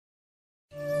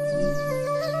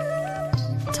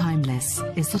Endless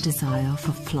is the desire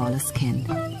for flawless skin,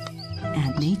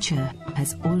 and nature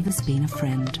has always been a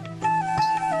friend.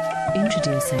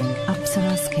 Introducing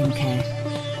Apsara Skincare,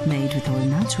 made with all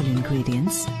natural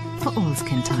ingredients for all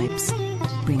skin types,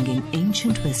 bringing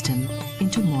ancient wisdom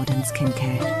into modern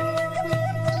skincare.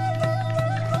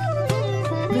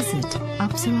 Visit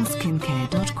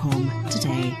apsaraskincare.com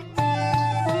today.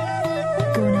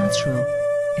 Go natural.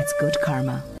 It's good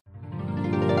karma.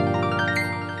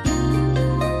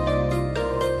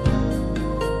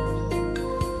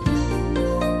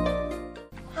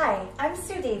 Hi, I'm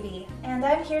Sue Davey, and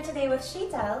I'm here today with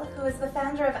Sheetal, who is the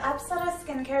founder of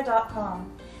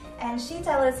apsaraskincare.com. And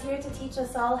Sheetal is here to teach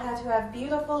us all how to have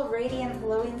beautiful, radiant,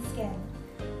 glowing skin.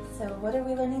 So what are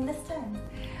we learning this time?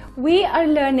 We are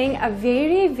learning a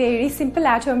very simple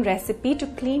at-home recipe to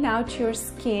clean out your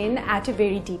skin at a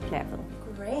very deep level.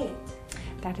 Great.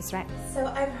 That is right. So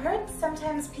I've heard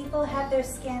sometimes people have their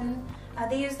skin,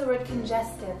 they use the word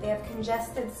congested. They have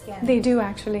congested skin. They do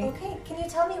actually. Okay, can you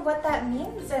tell me what that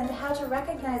means and how to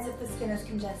recognize if the skin is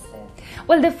congested?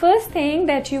 Well, the first thing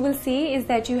that you will see is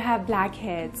that you have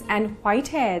blackheads and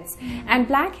whiteheads. And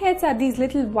blackheads are these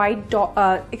little black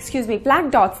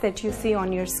dots that you see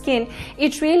on your skin.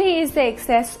 It really is the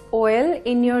excess oil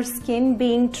in your skin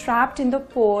being trapped in the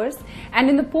pores, and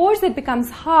in the pores it becomes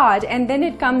hard, and then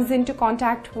it comes into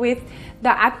contact with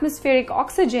the atmospheric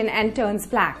oxygen and turns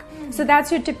black. So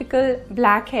that's your typical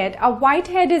blackhead. A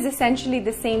whitehead is essentially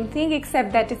the same thing,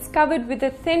 except that it's covered with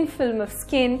a thin film of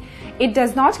skin. It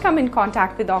does not come in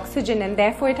contact with oxygen, and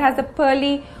therefore it has a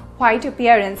pearly white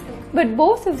appearance. But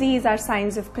both of these are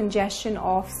signs of congestion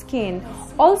of skin.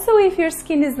 Also, if your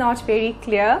skin is not very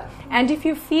clear, and if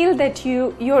you feel that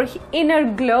your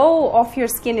inner glow of your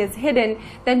skin is hidden,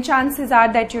 then chances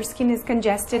are that your skin is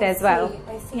congested as well.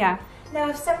 I see. Yeah. Now,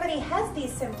 if somebody has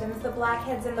these symptoms, the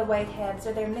blackheads and the whiteheads,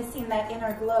 or they're missing that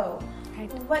inner glow,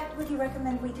 what would you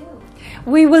recommend we do?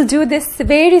 We will do this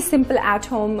very simple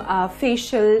at-home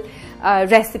facial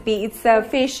recipe. It's a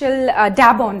facial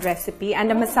dab-on recipe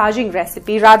and a massaging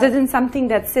recipe. Rather than something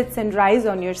that sits and dries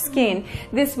on your skin,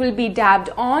 this will be dabbed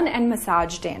on and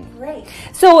massaged in. Great.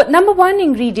 So, number one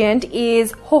ingredient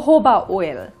is jojoba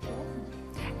oil.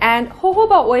 And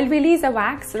jojoba oil really is a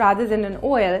wax rather than an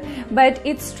oil, but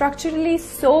it's structurally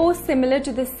so similar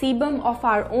to the sebum of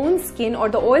our own skin, or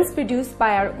the oils produced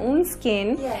by our own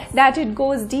skin, that it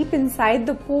goes deep inside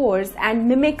the pores and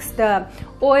mimics the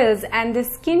oils, and the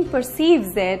skin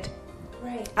perceives it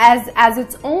as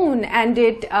its own, and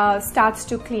it starts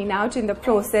to clean out in the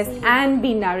process and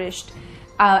be nourished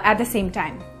at the same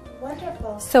time.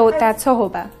 Wonderful. So that's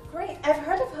jojoba. Great. I've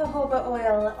heard of jojoba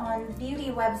oil on beauty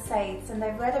websites, and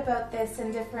I've read about this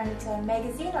in different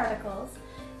magazine articles.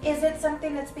 Is it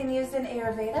something that's been used in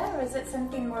Ayurveda, or is it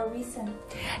something more recent?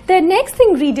 The next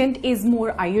ingredient is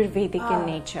more Ayurvedic in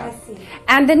nature. I see.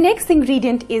 And the next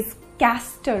ingredient is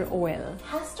castor oil.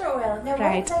 Castor oil. Now,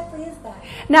 what exactly is that?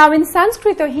 Now, in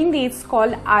Sanskrit or Hindi, it's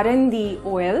called arandi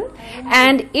oil,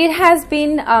 and it has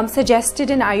been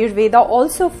suggested in Ayurveda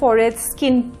also for its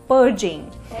skin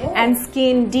purging and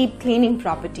skin deep cleaning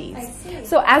properties.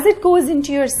 So as it goes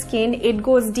into your skin, it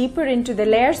goes deeper into the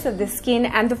layers of the skin,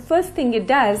 and the first thing it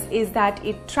does is that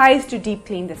it tries to deep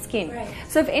clean the skin.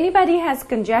 So if anybody has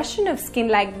congestion of skin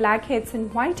like blackheads and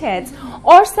whiteheads,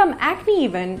 or some acne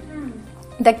even,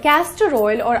 the castor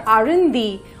oil or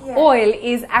arandi oil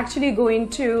is actually going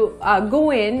to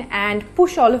go in and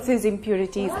push all of these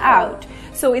impurities out.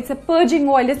 So it's a purging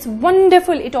oil. It's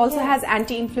wonderful. It also has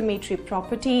anti-inflammatory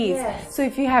properties. So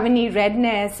if you have any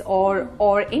redness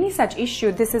or any such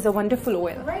issue, this is a wonderful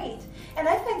oil. Right. And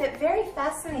I find it very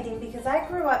fascinating because I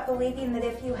grew up believing that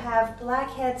if you have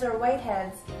blackheads or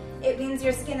whiteheads, it means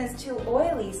your skin is too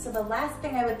oily. So the last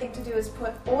thing I would think to do is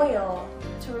put oil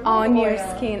to remove on your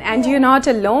skin. And you're not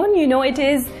alone. You know, it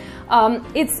is.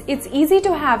 It's easy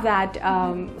to have that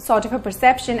sort of a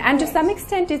perception, and to some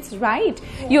extent it's right.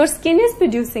 Your skin is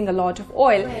producing a lot of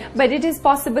oil, but it is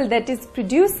possible that it's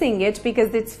producing it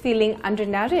because it's feeling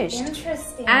undernourished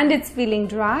and it's feeling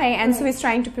dry, and so it's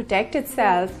trying to protect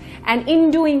itself, and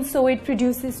in doing so it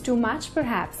produces too much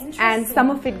perhaps, and some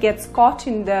of it gets caught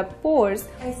in the pores,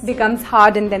 becomes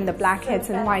hard, and then the blackheads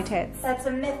and whiteheads. That's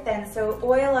a myth then. So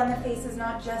oil on the face is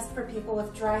not just for people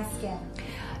with dry skin.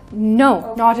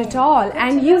 No, not at all.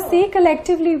 And you see,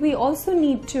 collectively we also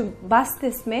need to bust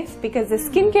this myth, because the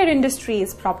skincare industry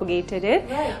has propagated it,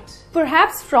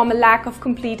 perhaps from a lack of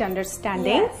complete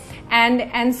understanding.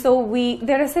 And so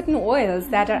there are certain oils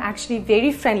that are actually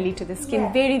very friendly to the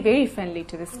skin, very friendly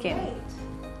to the skin.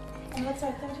 And what's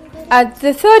our third ingredient?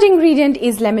 The third ingredient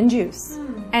is lemon juice.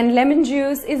 and lemon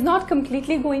juice is not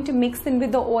completely going to mix in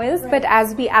with the oils, but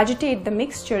as we agitate the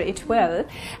mixture, it will.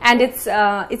 And it's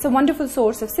a wonderful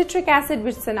source of citric acid,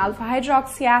 which is an alpha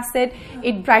hydroxy acid.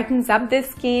 It brightens up the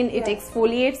skin, it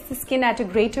exfoliates the skin at a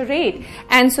greater rate.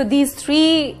 And so these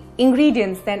three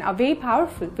ingredients then are very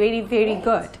powerful, very, very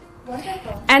good.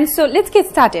 Wonderful. And so let's get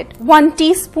started. 1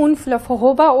 teaspoonful of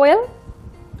jojoba oil.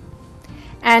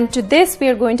 And to this we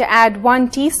are going to add 1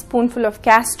 teaspoonful of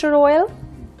castor oil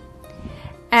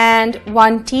and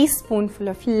 1 teaspoonful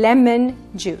of lemon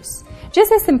juice.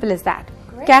 Just as simple as that.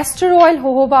 Great. Castor oil,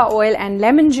 jojoba oil and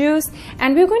lemon juice,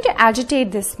 and we're going to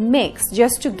agitate this mix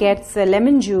just to get the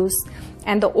lemon juice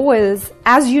and the oils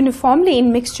as uniformly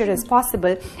in mixture as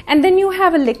possible. And then you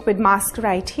have a liquid mask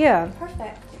right here.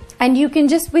 Perfect. And you can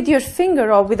just with your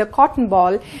finger or with a cotton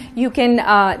ball, you can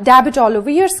dab it all over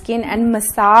your skin and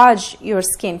massage your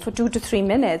skin for 2 to 3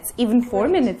 minutes. Even 4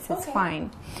 minutes is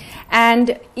fine.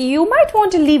 And you might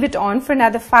want to leave it on for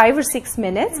another 5 or 6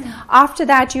 minutes. After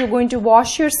that, you're going to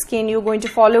wash your skin. You're going to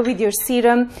follow with your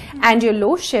serum and your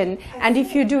lotion. And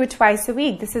if you do it twice a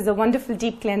week, this is a wonderful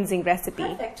deep cleansing recipe.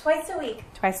 Perfect. Twice a week.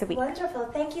 Twice a week. Wonderful.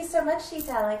 Thank you so much,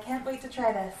 Sheetal. I can't wait to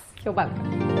try this. You're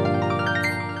welcome.